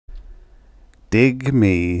Dig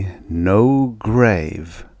Me No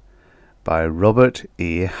Grave by Robert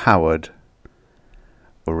E. Howard.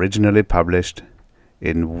 Originally published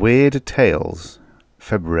in Weird Tales,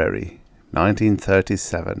 February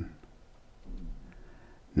 1937.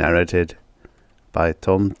 Narrated by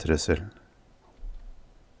Tom Trussel.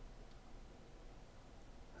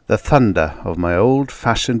 The thunder of my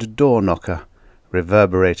old-fashioned door-knocker,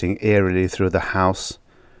 reverberating eerily through the house,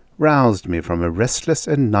 roused me from a restless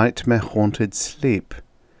and nightmare-haunted sleep.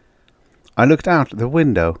 I looked out the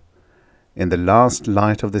window. In the last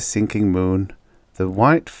light of the sinking moon, the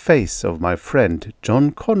white face of my friend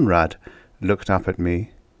John Conrad looked up at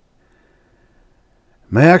me.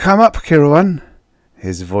 "May I come up, Kirowan?"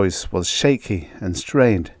 His voice was shaky and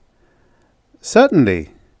strained.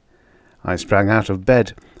 "Certainly." I sprang out of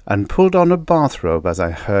bed and pulled on a bathrobe as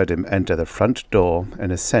I heard him enter the front door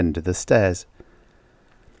and ascend the stairs.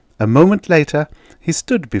 A moment later he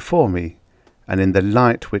stood before me, and in the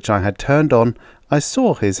light which I had turned on I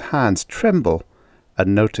saw his hands tremble,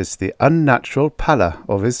 and noticed the unnatural pallor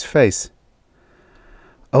of his face.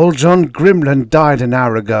 "Old John Grimlan died an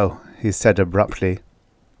hour ago," he said abruptly.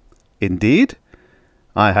 "Indeed?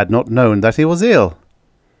 I had not known that he was ill."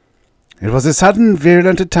 "It was a sudden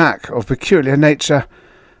virulent attack of peculiar nature,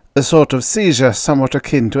 a sort of seizure somewhat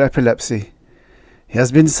akin to epilepsy. He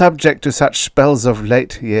has been subject to such spells of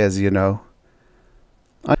late years, you know."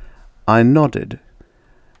 I nodded.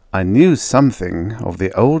 I knew something of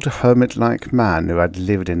the old hermit-like man who had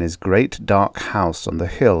lived in his great dark house on the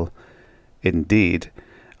hill. Indeed,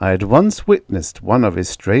 I had once witnessed one of his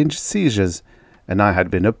strange seizures, and I had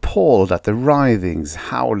been appalled at the writhings,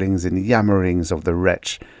 howlings, and yammerings of the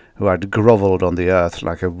wretch, who had grovelled on the earth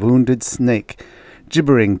like a wounded snake,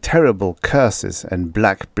 gibbering terrible curses and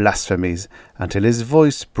black blasphemies until his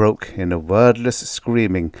voice broke in a wordless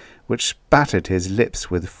screaming which spattered his lips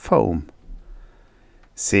with foam.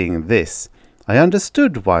 Seeing this, I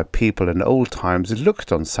understood why people in old times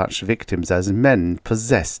looked on such victims as men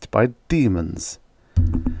possessed by demons.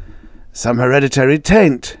 "Some hereditary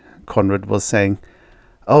taint," Conrad was saying.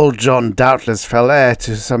 "Old John doubtless fell heir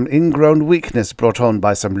to some ingrown weakness brought on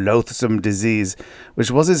by some loathsome disease,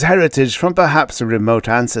 which was his heritage from perhaps a remote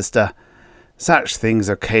ancestor. Such things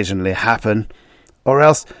occasionally happen. Or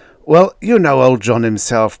else, well, you know old John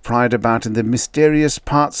himself pried about in the mysterious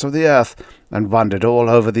parts of the earth, and wandered all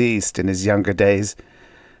over the East in his younger days.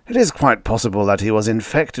 It is quite possible that he was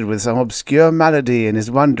infected with some obscure malady in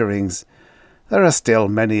his wanderings. There are still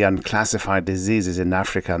many unclassified diseases in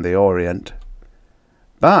Africa and the Orient."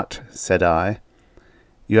 "But," said I,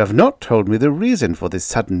 "you have not told me the reason for this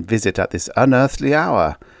sudden visit at this unearthly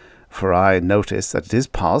hour, for I notice that it is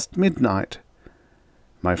past midnight."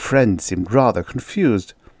 My friend seemed rather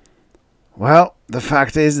confused. "Well, the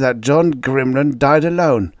fact is that John Grimlan died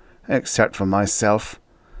alone, except for myself.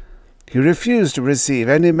 He refused to receive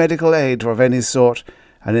any medical aid of any sort,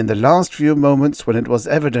 and in the last few moments when it was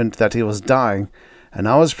evident that he was dying, and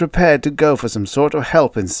I was prepared to go for some sort of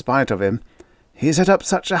help in spite of him, he set up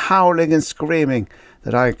such a howling and screaming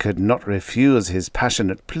that I could not refuse his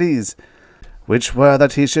passionate pleas, which were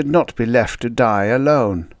that he should not be left to die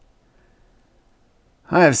alone."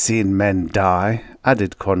 "I have seen men die,"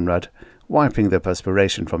 added Conrad, wiping the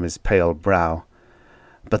perspiration from his pale brow,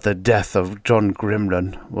 "but the death of John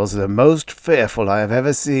Grimlan was the most fearful I have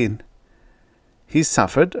ever seen." "He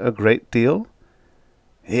suffered a great deal?"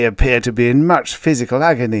 "He appeared to be in much physical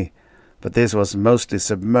agony, but this was mostly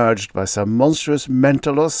submerged by some monstrous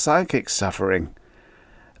mental or psychic suffering.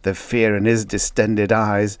 The fear in his distended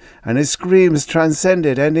eyes and his screams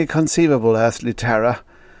transcended any conceivable earthly terror.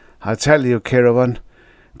 I tell you, Kirowan,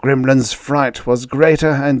 Grimlan's fright was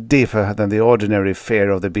greater and deeper than the ordinary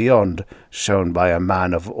fear of the beyond shown by a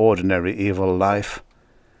man of ordinary evil life."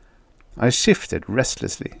 I shifted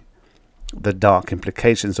restlessly. The dark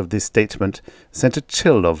implications of this statement sent a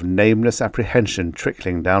chill of nameless apprehension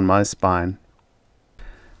trickling down my spine.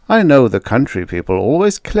 I know the country people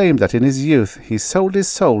always claimed that in his youth he sold his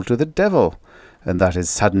soul to the devil, and that his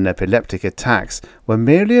sudden epileptic attacks were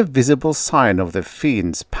merely a visible sign of the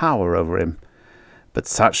fiend's power over him. But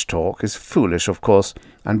such talk is foolish, of course,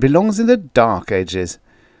 and belongs in the Dark Ages.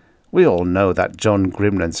 We all know that John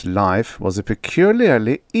Grimlan's life was a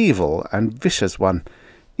peculiarly evil and vicious one,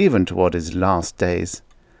 even toward his last days.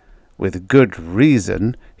 With good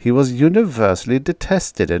reason he was universally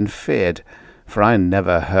detested and feared, for I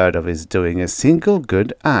never heard of his doing a single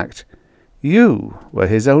good act. You were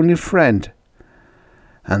his only friend."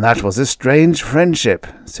 "And that was a strange friendship,"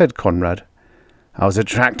 said Conrad. "I was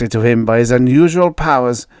attracted to him by his unusual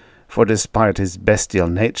powers, for despite his bestial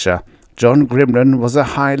nature, John Grimlan was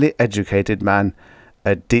a highly educated man,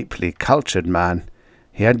 a deeply cultured man.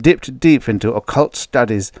 He had dipped deep into occult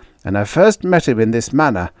studies, and I first met him in this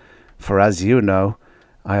manner, for as you know,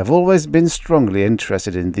 I have always been strongly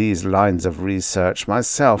interested in these lines of research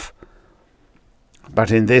myself.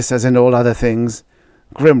 But in this, as in all other things,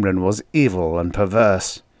 Grimlan was evil and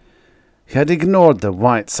perverse. He had ignored the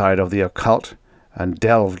white side of the occult, and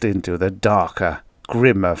delved into the darker,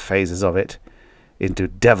 grimmer phases of it, into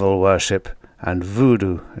devil worship and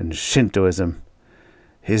voodoo and Shintoism.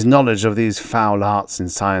 His knowledge of these foul arts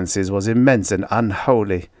and sciences was immense and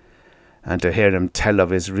unholy, and to hear him tell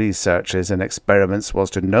of his researches and experiments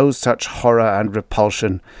was to know such horror and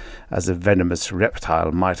repulsion as a venomous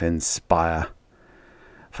reptile might inspire.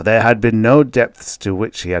 For there had been no depths to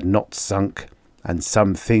which he had not sunk, and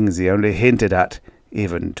some things he only hinted at,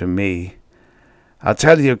 even to me. I'll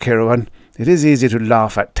tell you, Kirowan, it is easy to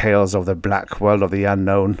laugh at tales of the black world of the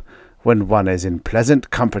unknown, when one is in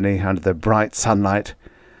pleasant company under the bright sunlight.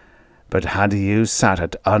 But had you sat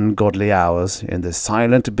at ungodly hours in the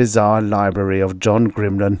silent bizarre library of John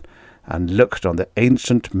Grimlan, and looked on the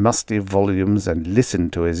ancient musty volumes and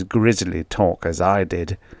listened to his grisly talk as I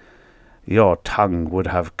did, your tongue would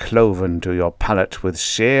have cloven to your palate with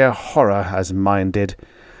sheer horror as mine did,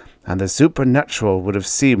 and the supernatural would have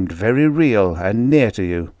seemed very real and near to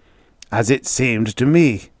you, as it seemed to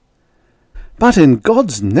me. "But in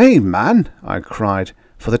God's name, man," I cried,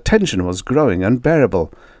 for the tension was growing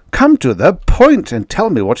unbearable, "come to the point and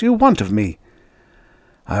tell me what you want of me."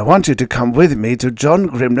 "I want you to come with me to John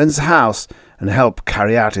Grimlan's house and help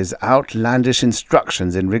carry out his outlandish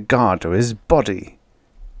instructions in regard to his body."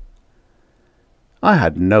 I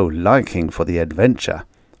had no liking for the adventure,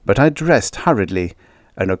 but I dressed hurriedly,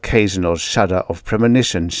 an occasional shudder of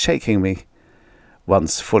premonition shaking me.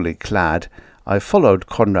 Once fully clad, I followed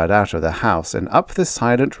Conrad out of the house and up the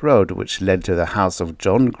silent road which led to the house of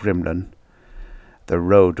John Grimlan. The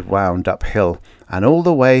road wound uphill, and all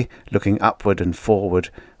the way, looking upward and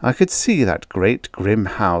forward, I could see that great grim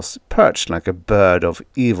house perched like a bird of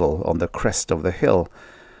evil on the crest of the hill,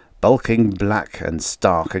 bulking black and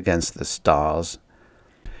stark against the stars.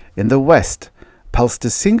 In the west pulsed a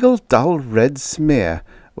single dull red smear,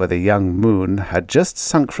 where the young moon had just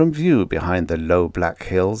sunk from view behind the low black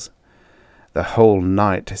hills. The whole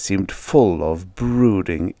night seemed full of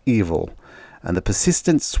brooding evil, and the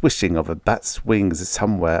persistent swishing of a bat's wings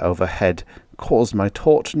somewhere overhead caused my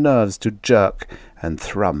taut nerves to jerk and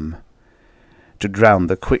thrum. To drown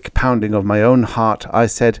the quick pounding of my own heart, I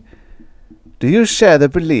said, "Do you share the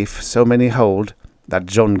belief so many hold, that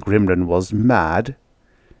John Grimlan was mad?"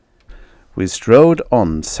 We strode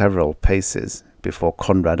on several paces before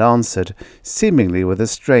Conrad answered, seemingly with a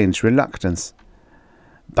strange reluctance.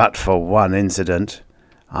 "But for one incident,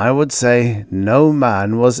 I would say no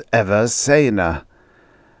man was ever saner.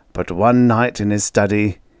 But one night in his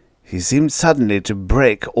study, he seemed suddenly to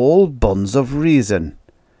break all bonds of reason.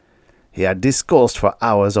 He had discoursed for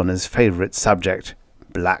hours on his favourite subject,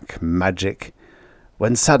 black magic,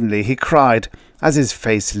 when suddenly he cried, as his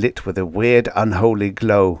face lit with a weird unholy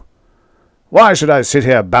glow, 'Why should I sit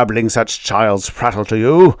here babbling such child's prattle to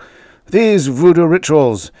you? These voodoo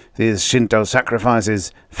rituals, these Shinto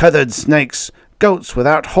sacrifices, feathered snakes, goats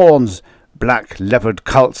without horns, black leopard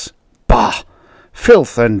cults, bah!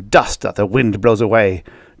 Filth and dust that the wind blows away,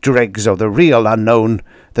 dregs of the real unknown,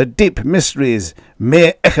 the deep mysteries,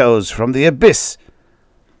 mere echoes from the abyss.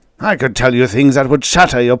 I could tell you things that would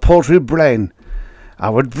shatter your paltry brain. I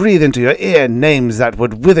would breathe into your ear names that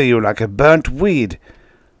would wither you like a burnt weed.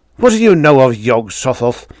 What do you know of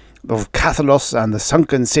Yog-Sothoth, of Cathalos and the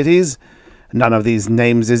sunken cities? None of these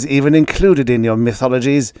names is even included in your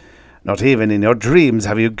mythologies. Not even in your dreams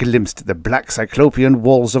have you glimpsed the black cyclopean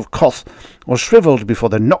walls of Koth, or shriveled before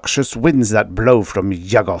the noxious winds that blow from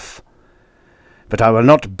Yuggoth. But I will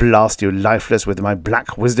not blast you lifeless with my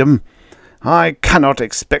black wisdom. I cannot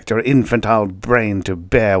expect your infantile brain to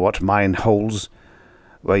bear what mine holds.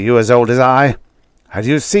 Were you as old as I? Had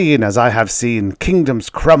you seen, as I have seen, kingdoms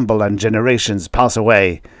crumble and generations pass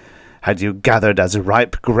away? Had you gathered as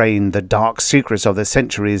ripe grain the dark secrets of the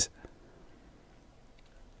centuries?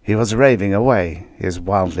 He was raving away, his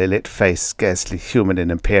wildly lit face scarcely human in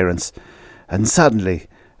appearance, and suddenly,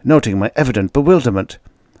 noting my evident bewilderment,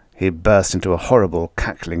 he burst into a horrible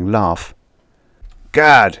cackling laugh.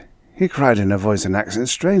 "Gad!" he cried in a voice and accent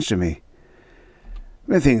strange to me.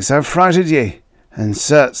 "Methinks I've frighted ye, and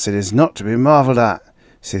certes it is not to be marvelled at,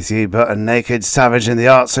 sith ye but a naked savage in the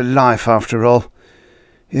arts of life after all.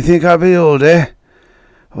 Ye think I be old, eh?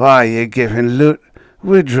 Why, ye gaping loot,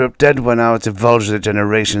 we'd drop dead when I was to divulge the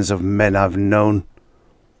generations of men I've known."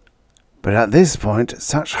 But at this point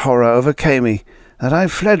such horror overcame me that I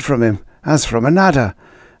fled from him as from an adder,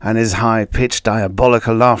 and his high-pitched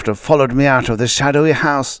diabolical laughter followed me out of the shadowy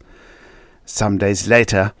house. Some days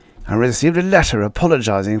later, I received a letter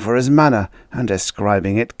apologizing for his manner and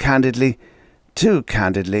ascribing it candidly, too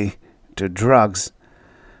candidly, to drugs.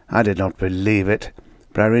 I did not believe it,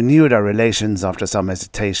 but I renewed our relations after some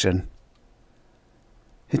hesitation.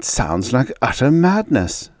 "It sounds like utter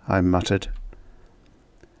madness," I muttered.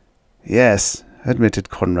 "Yes," admitted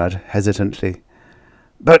Conrad hesitantly.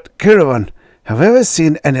 "But, Kirowan, have you ever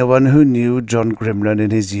seen anyone who knew John Grimlan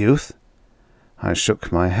in his youth?" I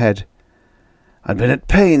shook my head. "I'd been at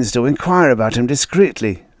pains to inquire about him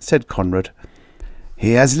discreetly," said Conrad.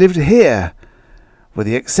 "He has lived here, with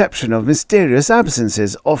the exception of mysterious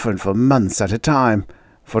absences, often for months at a time,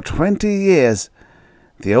 for 20 years.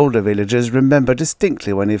 The older villagers remember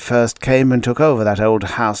distinctly when he first came and took over that old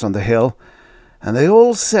house on the hill, and they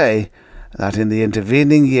all say that in the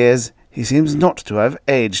intervening years he seems not to have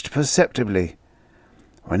aged perceptibly.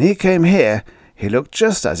 When he came here, he looked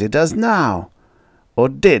just as he does now, or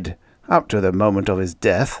did, up to the moment of his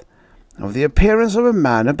death, of the appearance of a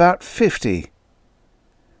man about 50.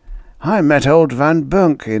 I met old Van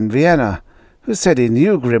Bunk in Vienna, who said he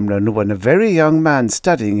knew Grimlan when a very young man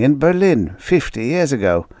studying in Berlin 50 years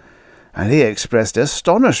ago, and he expressed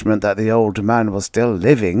astonishment that the old man was still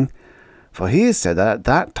living, for he said that at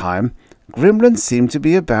that time Grimlan seemed to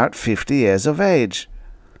be about 50 years of age."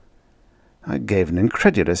 I gave an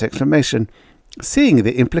incredulous exclamation, seeing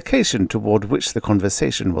the implication toward which the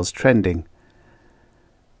conversation was trending.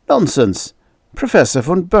 "Nonsense! Professor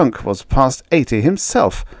von Bunk was past 80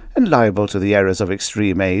 himself, and liable to the errors of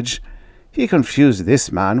extreme age. He confused this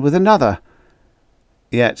man with another."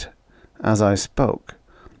 Yet, as I spoke,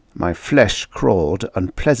 my flesh crawled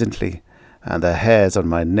unpleasantly, and the hairs on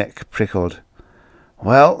my neck prickled.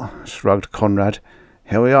 "Well," shrugged Conrad,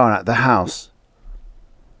 "here we are at the house."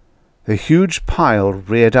 The huge pile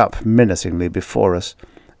reared up menacingly before us,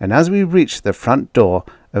 and as we reached the front door,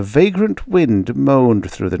 a vagrant wind moaned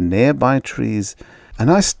through the nearby trees, and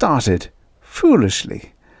I started,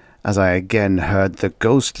 foolishly, as I again heard the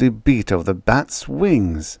ghostly beat of the bat's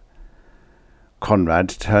wings. Conrad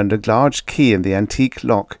turned a large key in the antique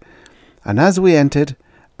lock, and as we entered,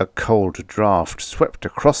 a cold draught swept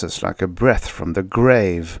across us like a breath from the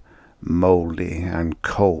grave, mouldy and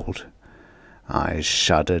cold. I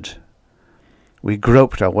shuddered. We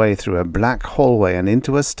groped our way through a black hallway and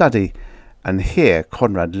into a study, and here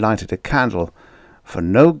Conrad lighted a candle, for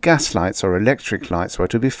no gaslights or electric lights were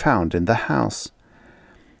to be found in the house.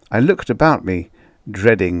 I looked about me,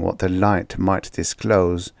 dreading what the light might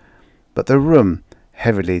disclose, but the room,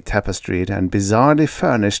 heavily tapestried and bizarrely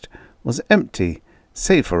furnished, was empty,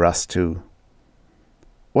 save for us two.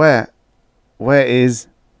 Where is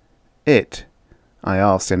it?" I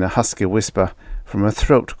asked in a husky whisper, from a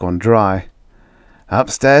throat gone dry.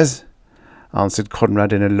 "Upstairs," answered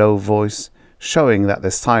Conrad in a low voice, showing that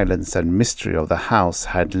the silence and mystery of the house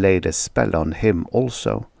had laid a spell on him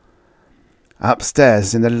also.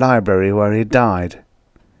 "Upstairs in the library where he died."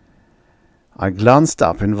 I glanced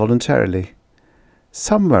up involuntarily.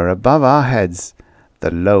 Somewhere above our heads,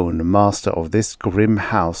 the lone master of this grim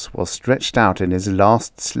house was stretched out in his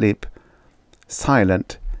last sleep,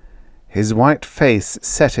 silent, his white face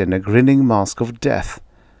set in a grinning mask of death.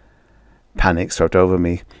 Panic swept over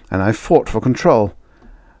me, and I fought for control.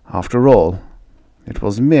 After all, it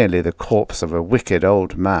was merely the corpse of a wicked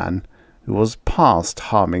old man who was past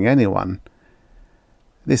harming anyone.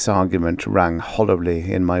 This argument rang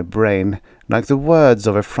hollowly in my brain, like the words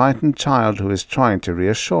of a frightened child who is trying to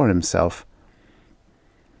reassure himself.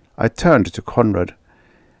 I turned to Conrad.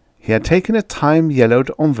 He had taken a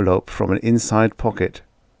time-yellowed envelope from an inside pocket.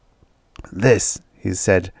 "This," he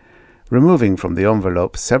said, removing from the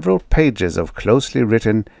envelope several pages of closely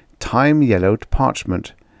written, time-yellowed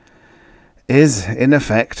parchment, "is, in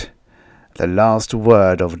effect, the last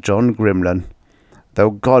word of John Grimlan, though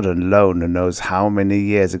God alone knows how many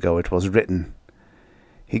years ago it was written.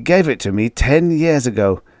 He gave it to me 10 years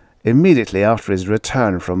ago, immediately after his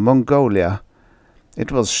return from Mongolia.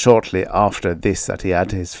 It was shortly after this that he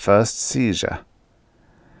had his first seizure.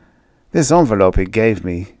 This envelope he gave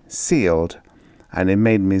me, sealed, and he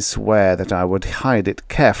made me swear that I would hide it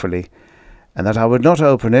carefully, and that I would not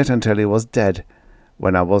open it until he was dead,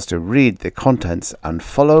 when I was to read the contents and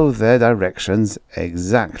follow their directions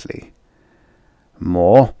exactly.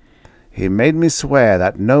 More, he made me swear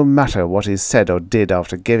that no matter what he said or did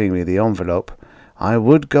after giving me the envelope, I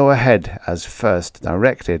would go ahead as first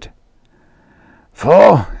directed.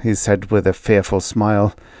 For, he said with a fearful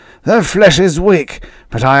smile, the flesh is weak,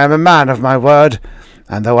 but I am a man of my word,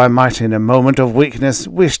 and though I might in a moment of weakness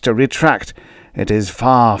wish to retract, It is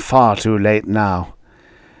far, far too late now.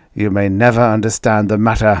 You may never understand the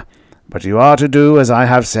matter, but you are to do as I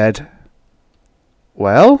have said."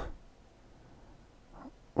 "Well?"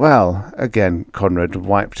 "Well," again Conrad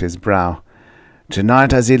wiped his brow.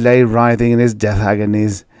 "Tonight, as he lay writhing in his death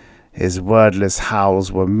agonies, his wordless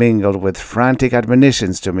howls were mingled with frantic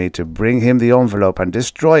admonitions to me to bring him the envelope and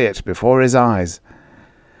destroy it before his eyes.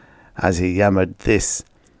 As he yammered this,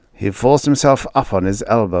 he forced himself up on his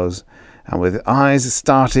elbows, and with eyes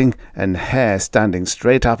starting and hair standing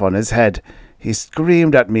straight up on his head, he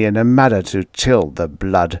screamed at me in a manner to chill the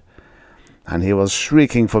blood. And he was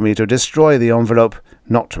shrieking for me to destroy the envelope,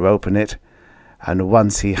 not to open it. And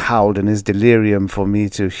once he howled in his delirium for me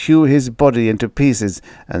to hew his body into pieces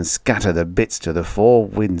and scatter the bits to the four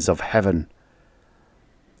winds of heaven."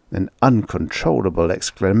 An uncontrollable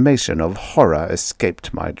exclamation of horror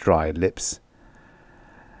escaped my dry lips.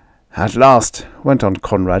 "At last," went on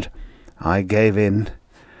Conrad, "I gave in.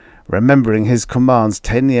 Remembering his commands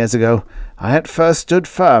 10 years ago, I at first stood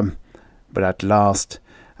firm, but at last,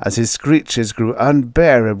 as his screeches grew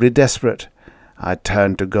unbearably desperate, I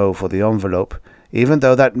turned to go for the envelope, even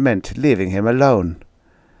though that meant leaving him alone.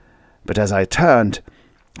 But as I turned,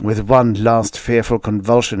 with one last fearful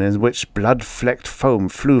convulsion in which blood-flecked foam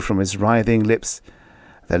flew from his writhing lips,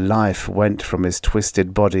 the life went from his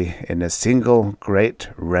twisted body in a single great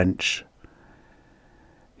wrench."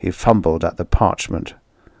 He fumbled at the parchment.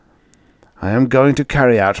 "I am going to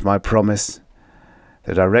carry out my promise.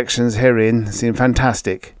 The directions herein seem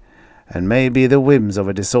fantastic, and may be the whims of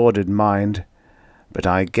a disordered mind, but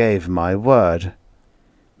I gave my word.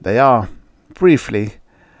 They are, briefly,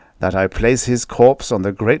 that I place his corpse on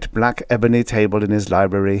the great black ebony table in his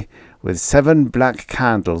library, with 7 black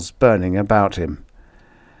candles burning about him.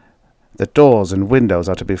 The doors and windows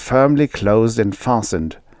are to be firmly closed and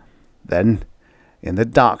fastened. Then, in the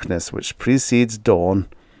darkness which precedes dawn,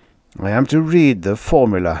 I am to read the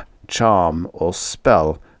formula, charm, or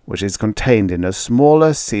spell which is contained in a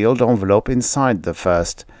smaller sealed envelope inside the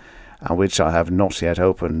first, and which I have not yet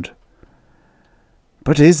opened."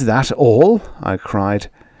 "But is that all?" I cried.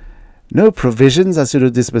 "No provisions as to the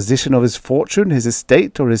disposition of his fortune, his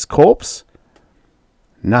estate, or his corpse?"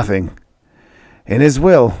 "Nothing. In his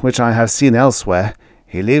will, which I have seen elsewhere,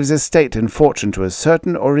 he leaves estate and fortune to a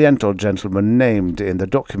certain Oriental gentleman named in the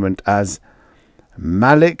document as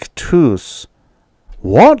Malik Tus."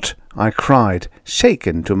 "What?" I cried,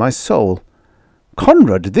 shaken to my soul.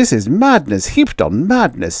 "Conrad, this is madness heaped on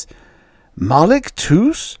madness. Malik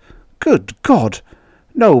Tus? Good God!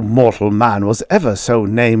 No mortal man was ever so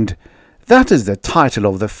named. That is the title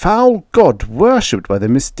of the foul god worshipped by the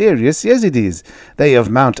mysterious Yezidis, they of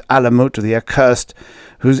Mount Alamut the Accursed,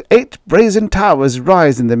 whose 8 brazen towers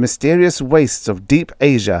rise in the mysterious wastes of deep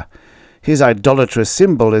Asia. His idolatrous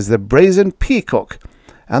symbol is the brazen peacock,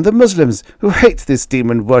 and the Muslims, who hate this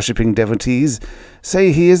demon-worshipping devotees,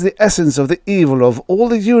 say he is the essence of the evil of all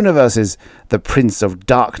the universes, the prince of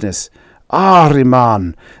darkness,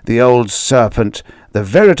 Ahriman, the old serpent, the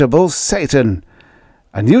veritable Satan.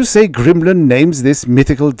 And you say Grimlan names this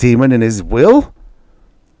mythical demon in his will?"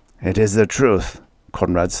 "It is the truth."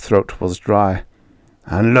 Conrad's throat was dry.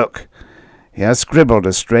 "And look, he has scribbled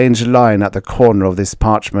a strange line at the corner of this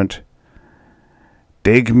parchment.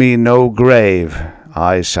 'Dig me no grave,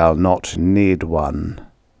 I shall not need one.'"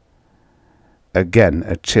 Again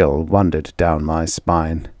a chill wandered down my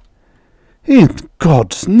spine. "In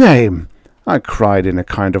God's name," I cried in a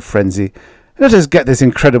kind of frenzy, "let us get this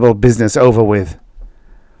incredible business over with."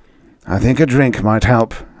 "I think a drink might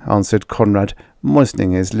help," answered Conrad,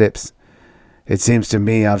 moistening his lips. "It seems to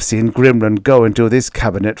me I've seen Grimlan go into this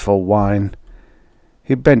cabinet for wine."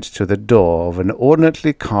 He bent to the door of an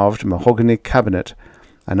ornately carved mahogany cabinet,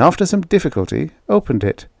 and after some difficulty opened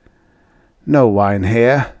it. "No wine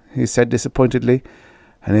here," he said disappointedly,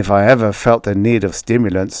 "and if I ever felt the need of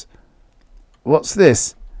stimulants— What's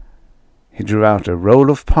this?" He drew out a roll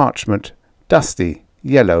of parchment, dusty,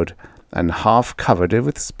 yellowed, and half covered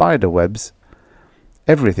with spider webs.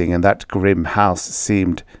 Everything in that grim house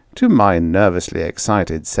seemed, to my nervously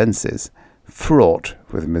excited senses, fraught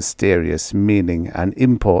with mysterious meaning and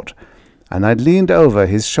import, and I leaned over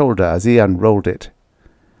his shoulder as he unrolled it.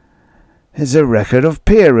 "It's a record of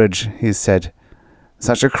peerage," he said.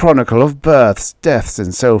 "Such a chronicle of births, deaths,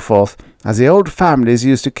 and so forth, as the old families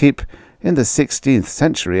used to keep in the 16th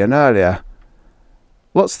century and earlier."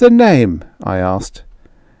 "What's the name?" I asked.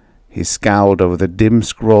 He scowled over the dim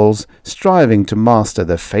scrolls, striving to master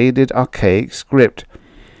the faded archaic script.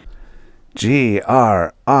 Grim.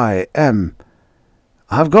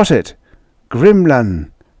 "I've got it.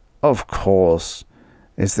 Grimlan. Of course.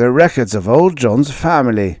 It's the records of old John's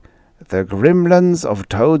family. The Grimlans of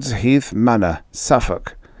Toad's Heath Manor,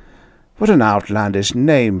 Suffolk. What an outlandish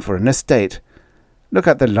name for an estate. Look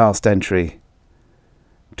at the last entry.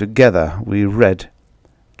 Together we read,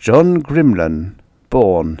 John Grimlan,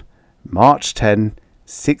 born March 10,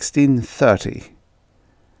 1630.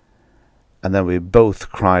 And then we both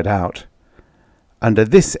cried out. Under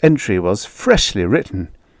this entry was freshly written,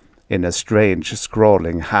 in a strange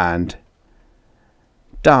scrawling hand,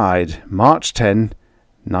 died March 10,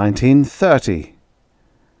 1930.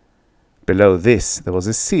 Below this there was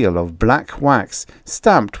a seal of black wax,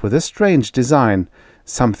 stamped with a strange design,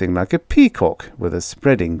 something like a peacock with a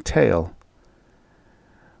spreading tail.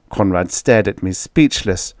 Conrad stared at me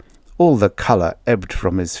speechless. All the colour ebbed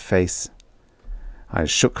from his face. I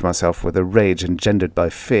shook myself with the rage engendered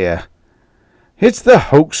by fear. "It's the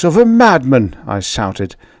hoax of a madman!" I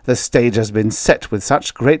shouted. "The stage has been set with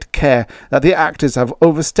such great care that the actors have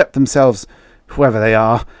overstepped themselves. Whoever they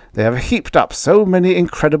are, they have heaped up so many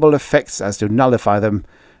incredible effects as to nullify them.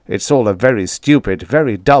 It's all a very stupid,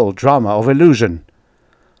 very dull drama of illusion."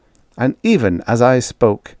 And even as I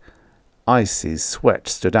spoke, icy sweat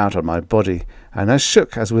stood out on my body, and I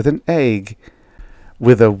shook as with an ague.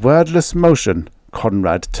 With a wordless motion,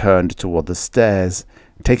 Conrad turned toward the stairs,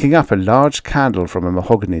 taking up a large candle from a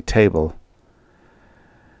mahogany table.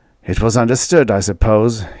 "It was understood, I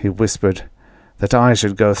suppose," he whispered, "that I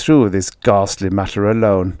should go through this ghastly matter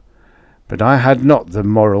alone, but I had not the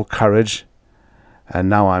moral courage, and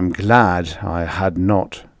now I'm glad I had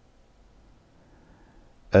not."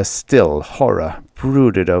 A still horror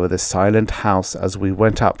brooded over the silent house as we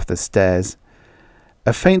went up the stairs.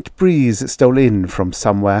 A faint breeze stole in from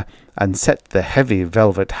somewhere and set the heavy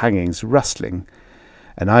velvet hangings rustling,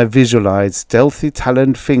 and I visualized stealthy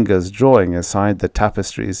taloned fingers drawing aside the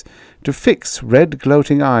tapestries to fix red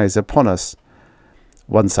gloating eyes upon us.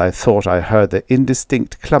 Once I thought I heard the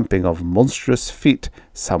indistinct clumping of monstrous feet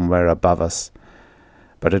somewhere above us,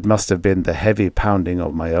 but it must have been the heavy pounding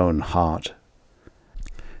of my own heart.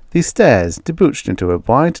 The stairs debouched into a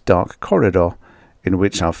wide dark corridor, in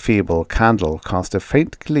which our feeble candle cast a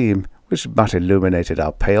faint gleam which but illuminated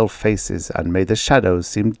our pale faces and made the shadows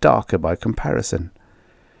seem darker by comparison.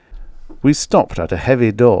 We stopped at a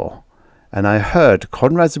heavy door, and I heard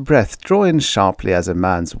Conrad's breath draw in sharply as a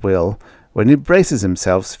man's will when he braces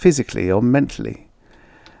himself physically or mentally.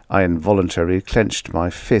 I involuntarily clenched my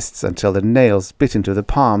fists until the nails bit into the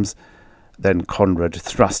palms. Then Conrad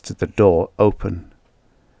thrust the door open.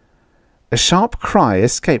 A sharp cry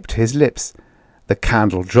escaped his lips. The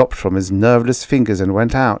candle dropped from his nerveless fingers and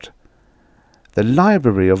went out. The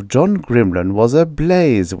library of John Grimlan was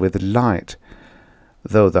ablaze with light,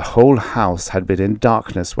 though the whole house had been in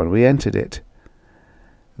darkness when we entered it.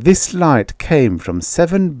 This light came from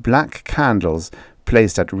 7 black candles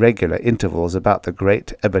placed at regular intervals about the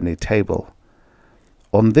great ebony table.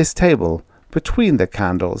 On this table, between the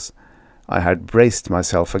candles, I had braced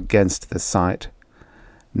myself against the sight.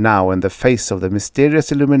 Now, in the face of the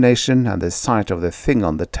mysterious illumination and the sight of the thing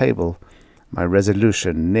on the table, my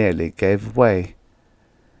resolution nearly gave way.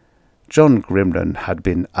 John Grimlan had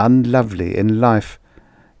been unlovely in life.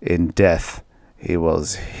 In death, he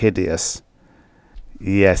was hideous.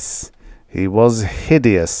 Yes, he was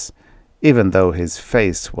hideous, even though his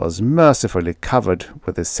face was mercifully covered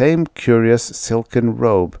with the same curious silken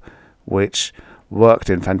robe, which, worked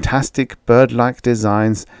in fantastic bird-like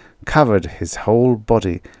designs, covered his whole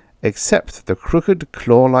body, except the crooked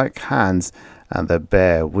claw-like hands and the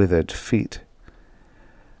bare withered feet.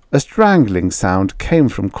 A strangling sound came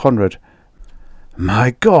from Conrad.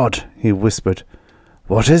 "My God," he whispered,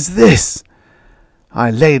 "what is this?" I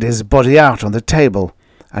laid his body out on the table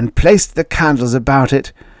and placed the candles about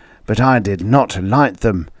it, but I did not light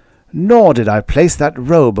them, nor did I place that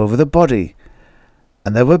robe over the body.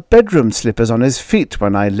 And there were bedroom slippers on his feet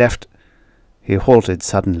when I left. He halted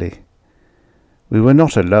suddenly. We were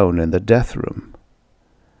not alone in the death room.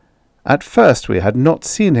 At first we had not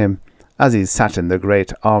seen him, as he sat in the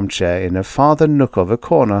great armchair in a farther nook of a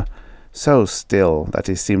corner, so still that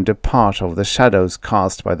he seemed a part of the shadows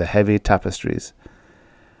cast by the heavy tapestries.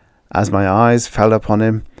 As my eyes fell upon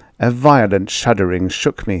him, a violent shuddering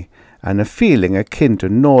shook me, and a feeling akin to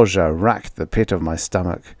nausea racked the pit of my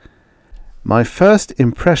stomach. My first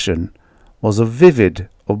impression was of vivid,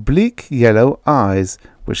 oblique yellow eyes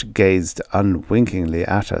which gazed unwinkingly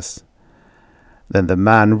at us. Then the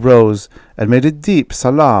man rose and made a deep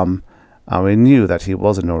salaam, and we knew that he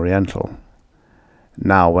was an Oriental.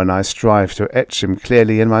 Now, when I strive to etch him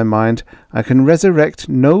clearly in my mind, I can resurrect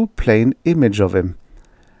no plain image of him.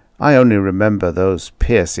 I only remember those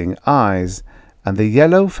piercing eyes and the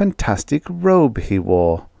yellow fantastic robe he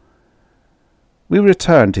wore. We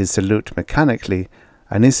returned his salute mechanically,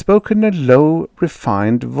 and he spoke in a low,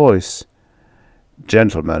 refined voice.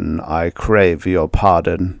 "Gentlemen, I crave your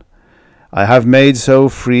pardon. I have made so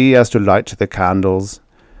free as to light the candles.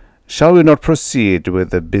 Shall we not proceed with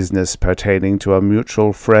the business pertaining to our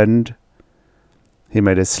mutual friend?" He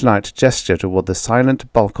made a slight gesture toward the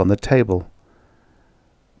silent bulk on the table.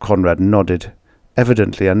 Conrad nodded,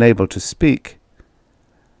 evidently unable to speak.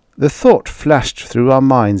 The thought flashed through our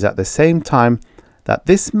minds at the same time that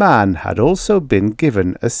this man had also been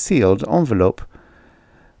given a sealed envelope.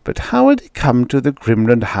 But how had he come to the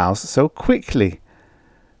Grimlan house so quickly?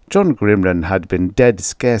 John Grimlan had been dead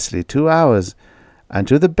scarcely 2 hours, and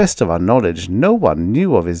to the best of our knowledge no one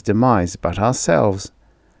knew of his demise but ourselves.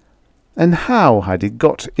 And how had he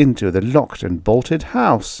got into the locked and bolted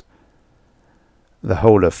house? The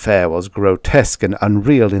whole affair was grotesque and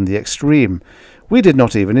unreal in the extreme. We did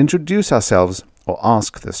not even introduce ourselves or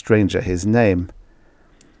ask the stranger his name.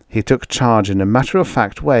 He took charge in a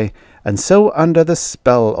matter-of-fact way, and so under the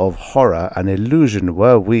spell of horror and illusion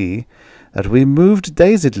were we, that we moved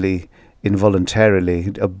dazedly,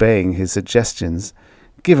 involuntarily obeying his suggestions,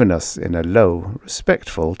 given us in a low,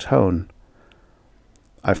 respectful tone.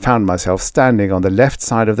 I found myself standing on the left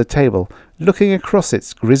side of the table, looking across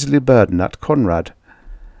its grisly burden at Conrad.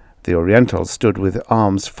 The Oriental stood with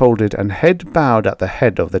arms folded and head bowed at the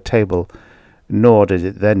head of the table, nor did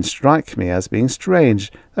it then strike me as being strange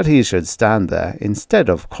that he should stand there instead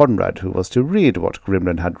of Conrad, who was to read what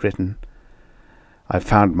Grimlan had written. I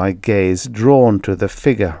found my gaze drawn to the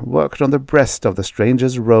figure worked on the breast of the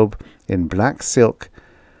stranger's robe in black silk,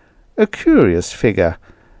 a curious figure,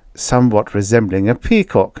 somewhat resembling a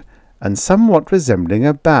peacock, and somewhat resembling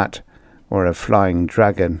a bat, or a flying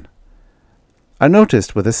dragon. I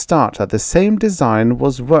noticed with a start that the same design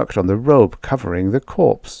was worked on the robe covering the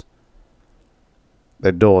corpse.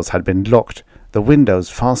 The doors had been locked, the windows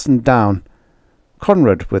fastened down.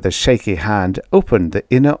 Conrad, with a shaky hand, opened the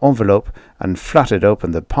inner envelope and fluttered open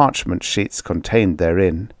the parchment sheets contained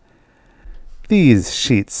therein. These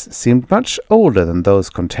sheets seemed much older than those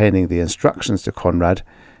containing the instructions to Conrad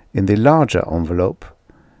in the larger envelope.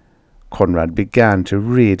 Conrad began to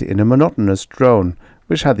read in a monotonous drone,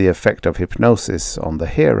 which had the effect of hypnosis on the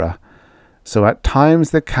hearer, so at times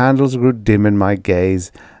the candles grew dim in my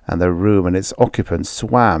gaze, and the room and its occupants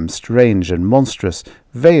swam, strange and monstrous,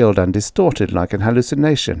 veiled and distorted like an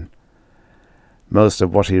hallucination. Most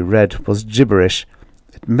of what he read was gibberish.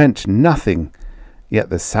 It meant nothing, yet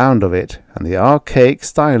the sound of it and the archaic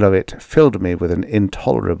style of it filled me with an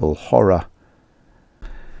intolerable horror.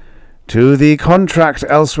 "To the contract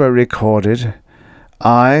elsewhere recorded,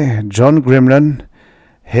 I, John Grimlan,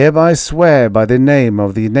 hereby swear by the name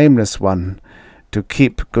of the Nameless One to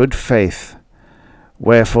keep good faith.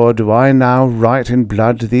 Wherefore do I now write in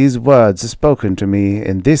blood these words spoken to me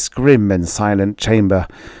in this grim and silent chamber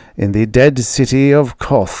in the dead city of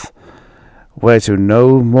Koth, whereto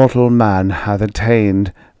no mortal man hath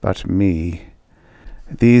attained but me.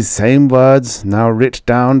 These same words, now writ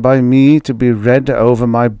down by me to be read over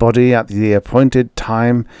my body at the appointed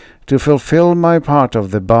time, to fulfill my part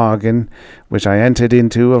of the bargain, which I entered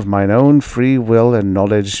into of mine own free will and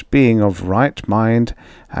knowledge, being of right mind,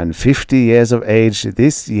 and 50 years of age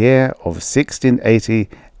this year of 1680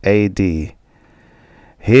 A.D.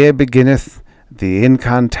 Here beginneth the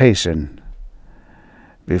incantation.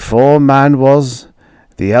 Before man was,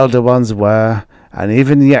 the elder ones were, and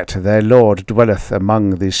even yet their Lord dwelleth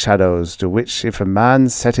among the shadows, to which if a man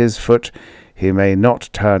set his foot, he may not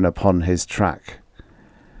turn upon his track."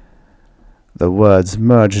 The words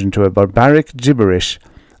merged into a barbaric gibberish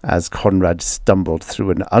as Conrad stumbled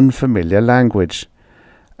through an unfamiliar language,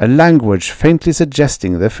 a language faintly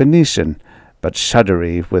suggesting the Phoenician, but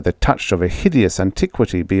shuddery with a touch of a hideous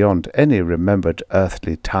antiquity beyond any remembered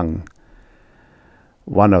earthly tongue.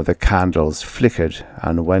 One of the candles flickered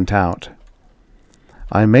and went out.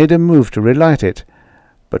 I made a move to relight it,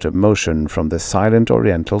 but a motion from the silent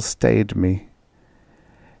Oriental stayed me.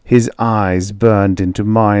 His eyes burned into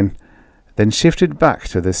mine, then shifted back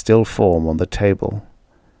to the still form on the table.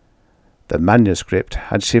 The manuscript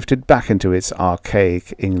had shifted back into its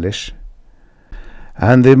archaic English.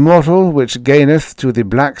 "And the mortal which gaineth to the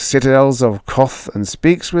black citadels of Koth, and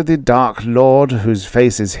speaks with the dark lord whose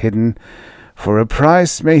face is hidden, for a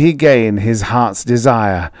price may he gain his heart's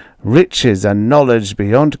desire, riches and knowledge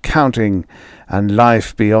beyond counting, and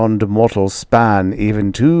life beyond mortal span,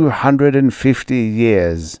 even 250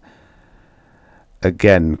 years.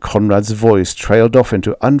 Again Conrad's voice trailed off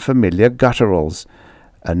into unfamiliar gutturals.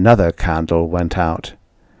 Another candle went out.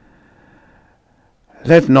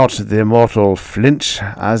 Let not the mortal flinch,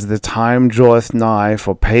 as the time draweth nigh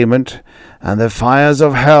for payment, and the fires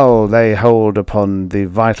of hell lay hold upon the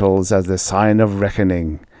vitals as the sign of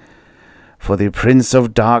reckoning. For the Prince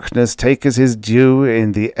of Darkness taketh his due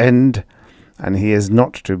in the end, and he is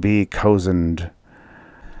not to be cozened.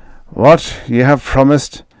 What ye have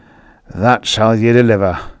promised, that shall ye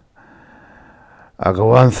deliver.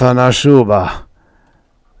 Agawantha Nashuba.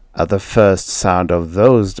 At the first sound of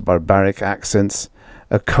those barbaric accents,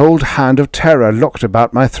 a cold hand of terror locked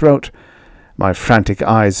about my throat. My frantic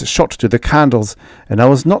eyes shot to the candles, and I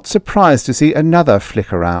was not surprised to see another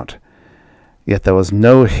flicker out. Yet there was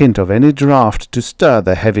no hint of any draught to stir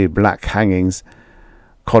the heavy black hangings.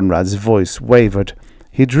 Conrad's voice wavered.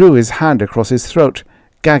 He drew his hand across his throat,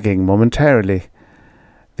 gagging momentarily.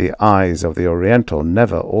 The eyes of the Oriental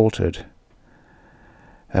never altered.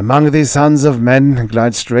 Among these sons of men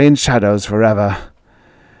glide strange shadows forever.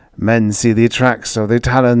 Men see the tracks of the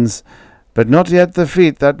talons, but not yet the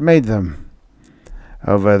feet that made them.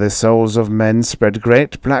 Over the souls of men spread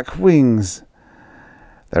great black wings.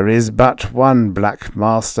 There is but one black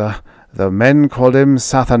master, though men call him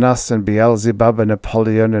Satanas and Beelzebub and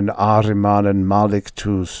Apollyon and Ahriman and Malik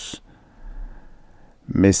Tus.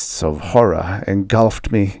 Mists of horror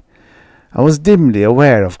engulfed me. I was dimly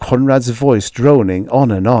aware of Conrad's voice droning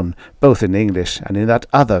on, both in English and in that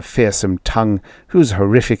other fearsome tongue whose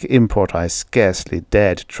horrific import I scarcely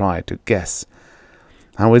dared try to guess.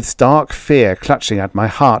 And with stark fear clutching at my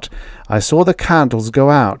heart, I saw the candles go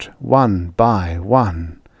out, one by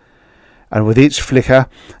one. And with each flicker,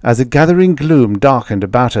 as the gathering gloom darkened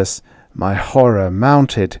about us, my horror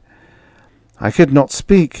mounted. I could not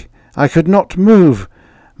speak. I could not move.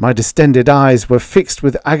 My distended eyes were fixed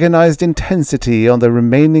with agonized intensity on the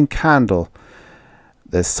remaining candle.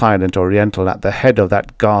 The silent Oriental at the head of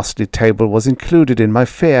that ghastly table was included in my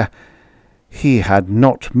fear. He had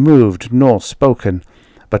not moved nor spoken,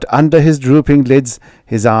 but under his drooping lids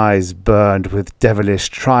his eyes burned with devilish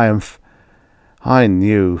triumph. I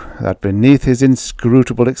knew that beneath his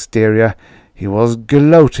inscrutable exterior he was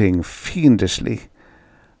gloating fiendishly.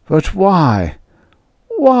 But why?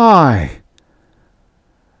 Why?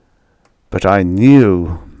 But I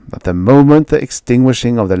knew that the moment the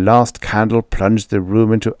extinguishing of the last candle plunged the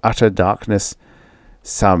room into utter darkness,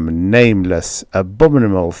 some nameless,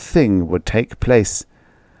 abominable thing would take place.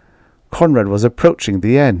 Conrad was approaching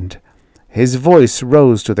the end. His voice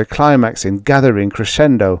rose to the climax in gathering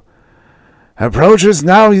crescendo. Approaches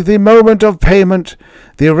now the moment of payment.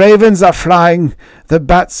 The ravens are flying. The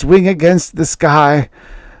bats wing against the sky.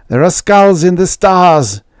 There are skulls in the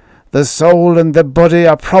stars. The soul and the body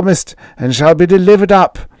are promised and shall be delivered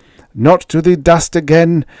up, not to the dust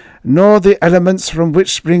again, nor the elements from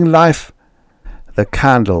which spring life. The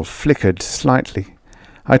candle flickered slightly.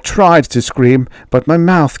 I tried to scream, but my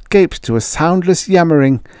mouth gaped to a soundless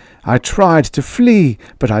yammering. I tried to flee,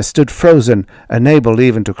 but I stood frozen, unable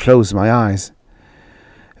even to close my eyes.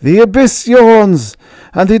 The abyss yawns,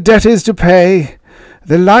 and the debt is to pay.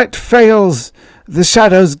 The light fails, the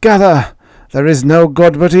shadows gather. There is no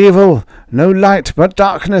God but evil, no light but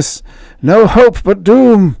darkness, no hope but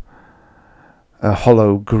doom. A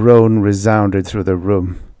hollow groan resounded through the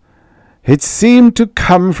room. It seemed to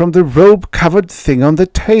come from the robe-covered thing on the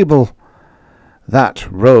table. That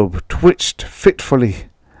robe twitched fitfully.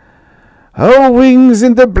 Oh, wings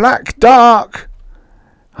in the black dark!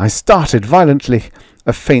 I started violently.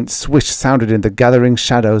 A faint swish sounded in the gathering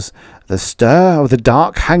shadows. The stir of the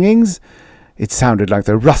dark hangings? It sounded like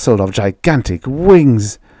the rustle of gigantic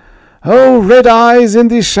wings. Oh, red eyes in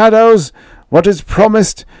the shadows! What is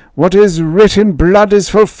promised, what is writ in blood is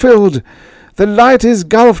fulfilled. The light is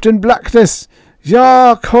gulfed in blackness.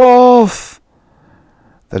 Yaakov!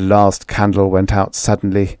 The last candle went out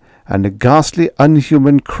suddenly, and a ghastly,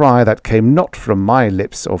 unhuman cry that came not from my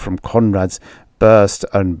lips or from Conrad's burst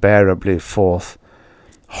unbearably forth.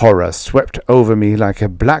 Horror swept over me like a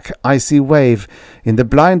black, icy wave. In the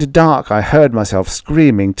blind dark I heard myself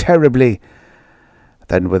screaming terribly.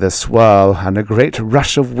 Then with a swirl and a great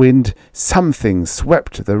rush of wind, something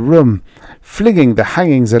swept the room, flinging the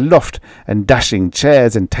hangings aloft and dashing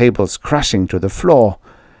chairs and tables crashing to the floor.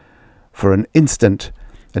 For an instant,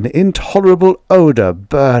 an intolerable odour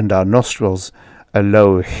burned our nostrils. A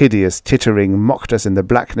low, hideous tittering mocked us in the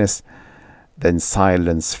blackness. Then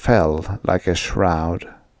silence fell like a shroud.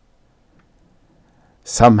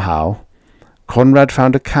 Somehow, Conrad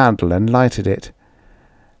found a candle and lighted it.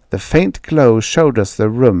 The faint glow showed us the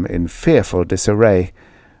room in fearful disarray,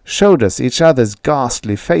 showed us each other's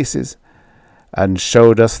ghastly faces, and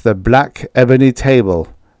showed us the black ebony table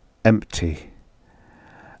empty.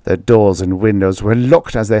 The doors and windows were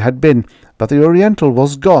locked as they had been, but the Oriental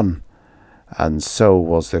was gone, and so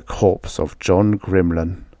was the corpse of John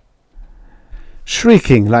Grimlan.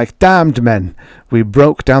 Shrieking like damned men, we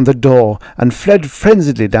broke down the door and fled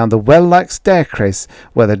frenziedly down the well-like staircase,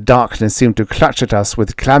 where the darkness seemed to clutch at us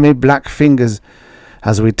with clammy black fingers.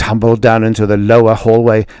 As we tumbled down into the lower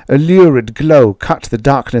hallway, a lurid glow cut the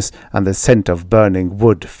darkness, and the scent of burning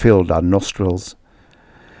wood filled our nostrils.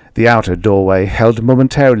 The outer doorway held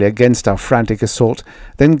momentarily against our frantic assault,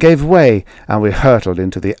 then gave way, and we hurtled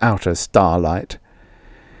into the outer starlight.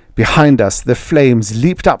 Behind us the flames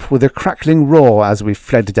leaped up with a crackling roar as we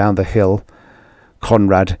fled down the hill.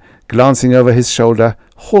 Conrad, glancing over his shoulder,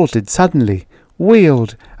 halted suddenly,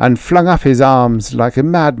 wheeled, and flung up his arms like a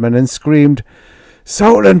madman and screamed,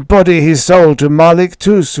 "Soul and body he sold to Malik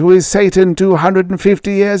Tus, who is Satan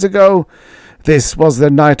 250 years ago. This was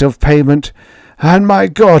the night of payment. And my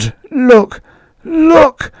God, look,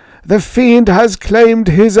 look! The fiend has claimed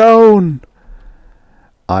his own!"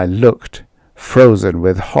 I looked, frozen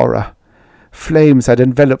with horror. Flames had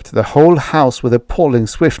enveloped the whole house with appalling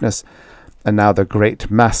swiftness, and now the great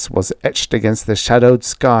mass was etched against the shadowed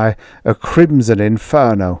sky, a crimson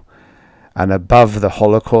inferno. And above the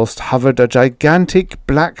holocaust hovered a gigantic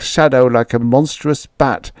black shadow like a monstrous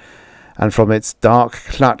bat, and from its dark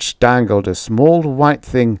clutch dangled a small white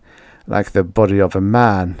thing like the body of a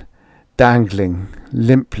man, dangling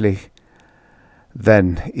limply.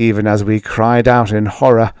 Then, even as we cried out in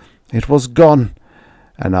horror, it was gone,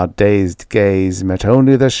 and our dazed gaze met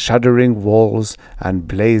only the shuddering walls and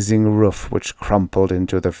blazing roof which crumpled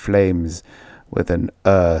into the flames with an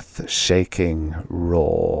earth-shaking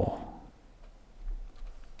roar.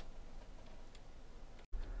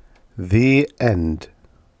 The end.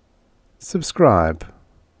 Subscribe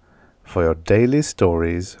for your daily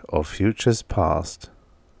stories of futures past.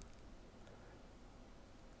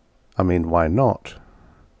 I mean, why not?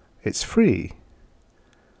 It's free.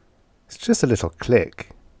 It's just a little click.